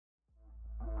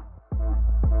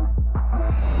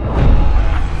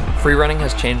Freerunning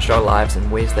has changed our lives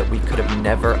in ways that we could have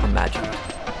never imagined.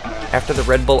 After the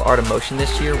Red Bull Art of Motion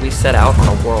this year, we set out on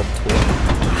a world tour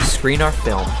to screen our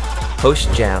film,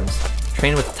 host jams,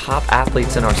 train with top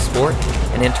athletes in our sport,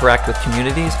 and interact with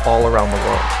communities all around the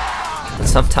world. But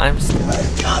sometimes,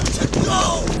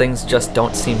 things just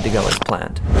don't seem to go as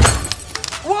planned.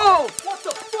 Whoa! What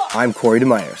the fuck? I'm Cory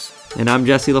DeMeyers. And I'm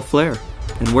Jesse LaFlair.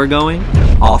 And we're going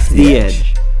off the edge.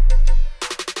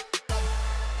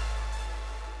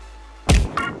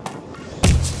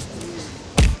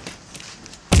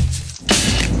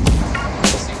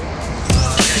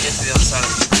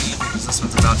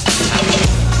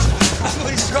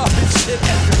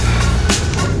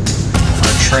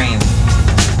 Train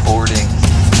boarding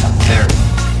a ferry.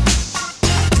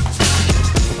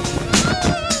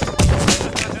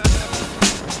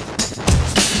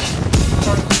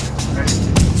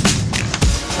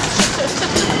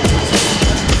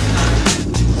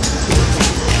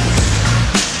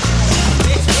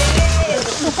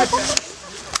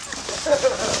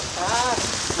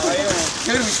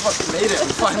 Dude, we fucking made it.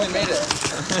 We finally made it.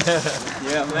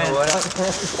 Yeah, man. What up?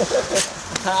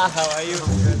 How are you?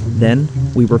 Then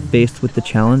we were faced with the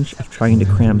challenge of trying to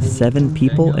cram 7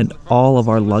 people and all of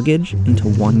our luggage into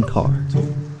one car.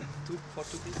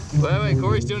 Wait,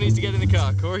 Cory still needs to get in the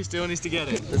car. Cory still needs to get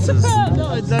it. This is...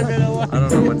 No, it's not gonna work. I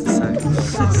don't know what to say.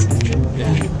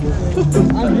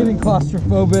 I'm getting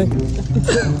claustrophobic.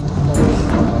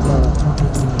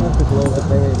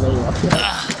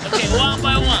 Okay, one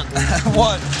by one.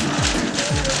 One.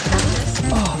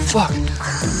 Oh, fuck.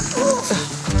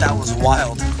 That was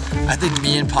wild. I think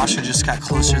me and Pasha just got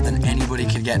closer than anybody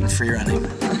could get in freerunning.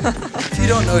 If you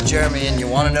don't know Jeremy and you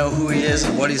want to know who he is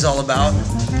and what he's all about,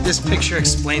 this picture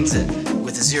explains it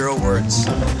with 0 words.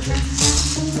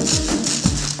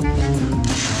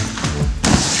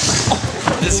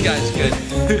 This guy's good.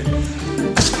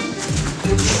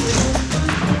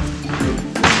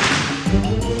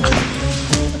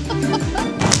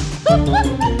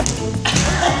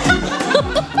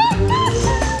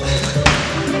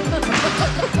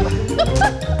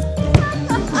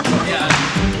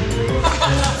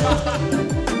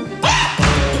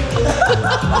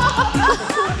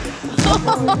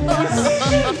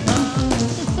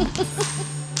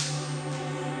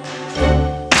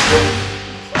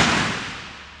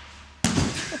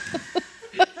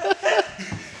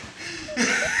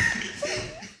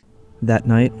 That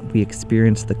night, we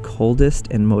experienced the coldest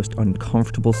and most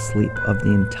uncomfortable sleep of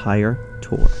the entire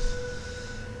tour.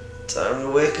 Time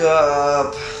to wake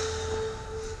up.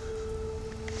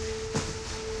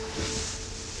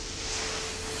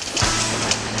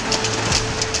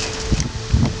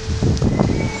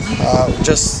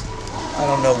 I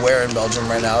don't know where in Belgium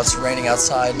right now. It's raining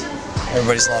outside.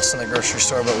 Everybody's lost in the grocery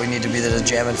store, but we need to be there to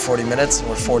jam in 40 minutes, and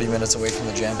we're 40 minutes away from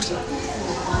the jam, so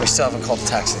we still haven't called a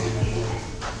taxi.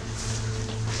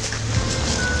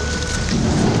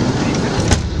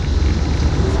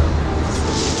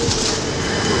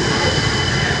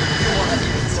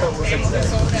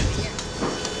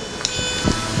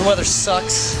 The weather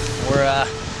sucks. We're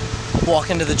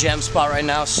walking to the jam spot right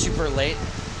now, super late.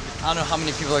 I don't know how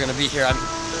many people are gonna be here. I'm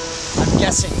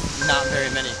guessing not very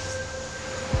many.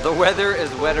 The weather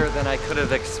is wetter than I could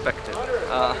have expected.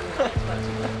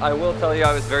 I will tell you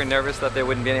I was very nervous that there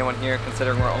wouldn't be anyone here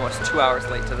considering we're almost 2 hours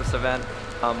late to this event.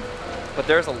 But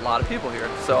there's a lot of people here.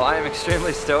 So I am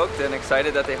extremely stoked and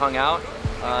excited that they hung out.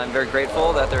 I'm very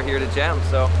grateful that they're here to jam.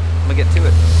 So I'm gonna get to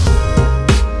it.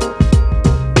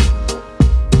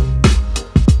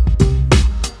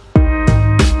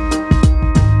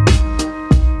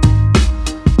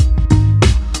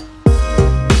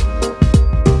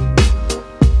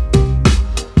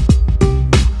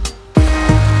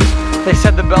 They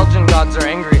said the Belgian gods are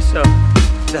angry, so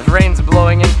the rain's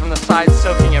blowing in from the sides,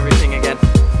 soaking everything again.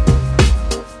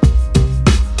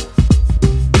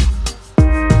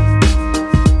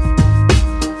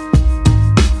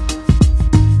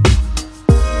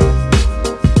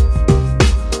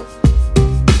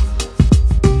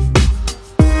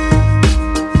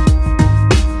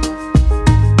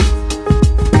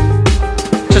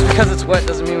 Just because it's wet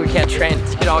doesn't mean we can't train.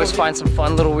 You can always find some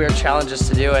fun little weird challenges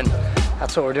to do, and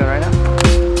that's what we're doing right now.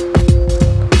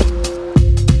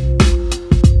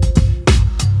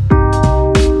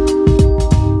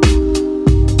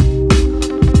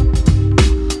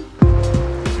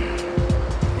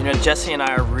 You know, Jesse and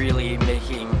I are really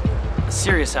making a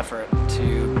serious effort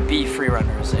to be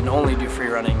freerunners and only do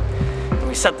freerunning. And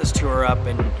we set this tour up,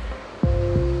 and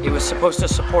it was supposed to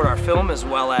support our film as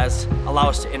well as allow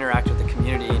us to interact with the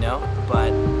community, you know?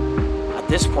 But at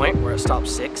this point, we're at stop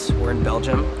 6. We're in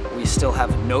Belgium. We still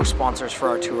have no sponsors for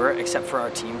our tour except for our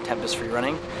team, Tempest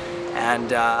Freerunning.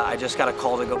 And I just got a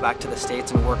call to go back to the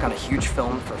States and work on a huge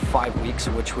film for 5 weeks,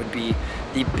 which would be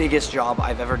the biggest job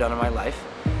I've ever done in my life.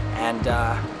 And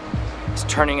it's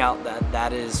turning out that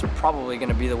that is probably going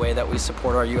to be the way that we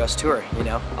support our US tour. You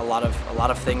know, a lot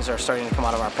of things are starting to come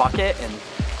out of our pocket, and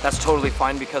that's totally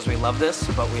fine because we love this,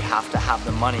 but we have to have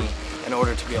the money in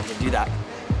order to be able to do that.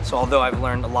 So although I've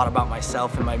learned a lot about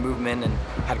myself and my movement and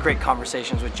had great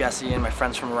conversations with Jesse and my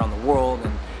friends from around the world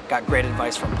and got great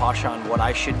advice from Pasha on what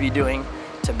I should be doing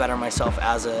to better myself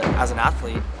as an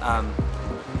athlete,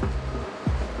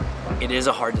 it is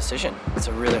a hard decision. It's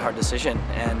a really hard decision,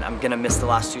 and I'm gonna miss the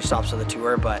last 2 stops of the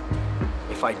tour, but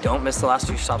if I don't miss the last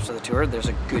 2 stops of the tour, there's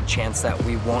a good chance that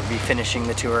we won't be finishing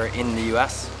the tour in the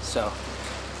US. So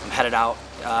I'm headed out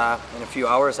in a few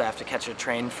hours. I have to catch a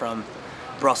train from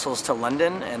Brussels to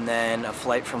London and then a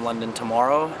flight from London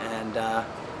tomorrow, and yeah,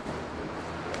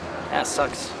 it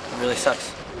sucks. It really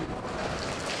sucks.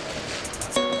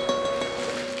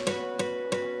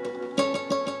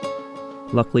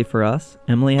 Luckily for us,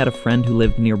 Emily had a friend who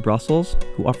lived near Brussels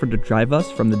who offered to drive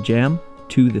us from the jam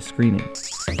to the screening.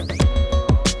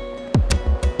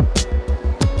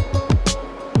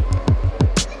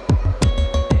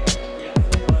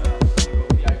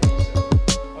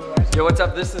 Yo, what's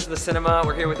up? This is the cinema.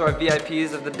 We're here with our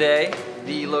VIPs of the day.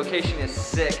 The location is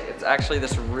sick. It's actually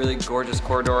this really gorgeous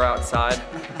corridor outside.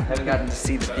 I haven't gotten to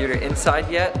see the theater inside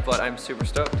yet, but I'm super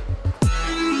stoked.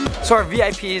 So our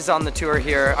VIPs on the tour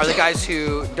here are the guys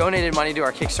who donated money to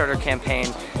our Kickstarter campaign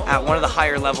at one of the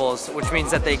higher levels, which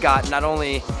means that they got not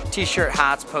only t-shirt,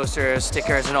 hats, posters,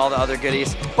 stickers, and all the other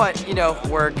goodies, but you know,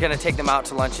 we're gonna take them out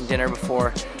to lunch and dinner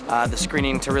before the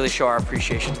screening to really show our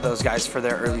appreciation to those guys for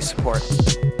their early support.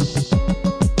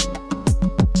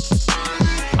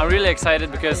 I'm really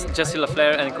excited because Jesse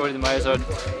Flair and Cory DeMeyers are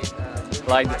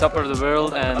like the top of the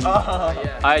world, and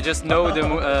I just know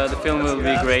the film will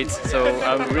be great, so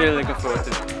I'm really looking forward to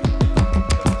it.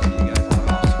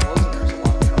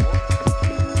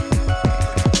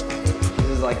 This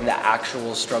is like the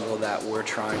actual struggle that we're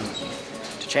trying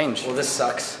to change. Well, this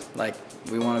sucks. Like,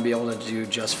 we want to be able to do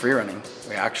just free running.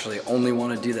 We actually only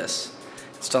want to do this.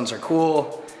 Stunts are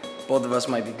cool. Both of us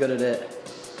might be good at it.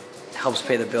 It helps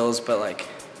pay the bills, but like,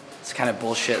 it's kind of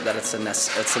bullshit that it's a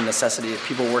necessity.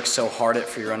 People work so hard at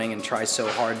free running and try so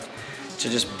hard to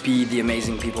just be the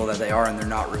amazing people that they are, and they're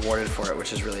not rewarded for it,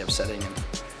 which is really upsetting.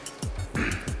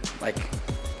 And like,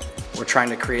 we're trying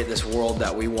to create this world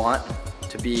that we want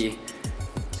to be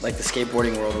like the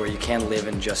skateboarding world, where you can live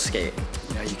and just skate.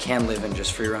 You know, you can live and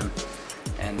just free run.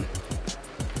 And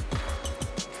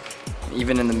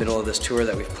even in the middle of this tour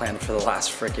that we've planned for the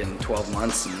last frickin' 12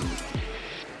 months, and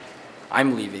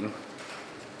I'm leaving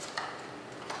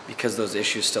because those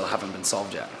issues still haven't been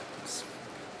solved yet. It's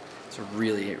a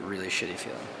really, really shitty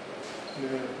feeling.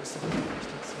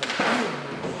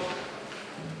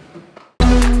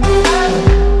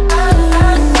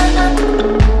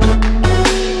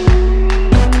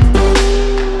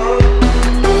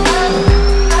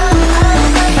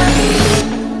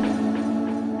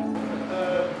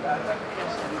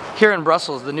 Here in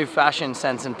Brussels, the new fashion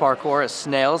sense in parkour is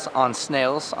snails on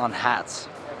hats.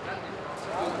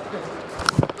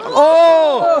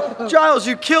 Oh! Giles,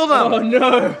 you killed him! Oh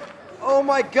no! Oh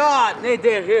my god!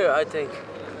 They're here, I think.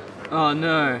 Oh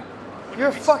no. You're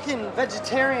a fucking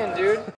vegetarian, dude.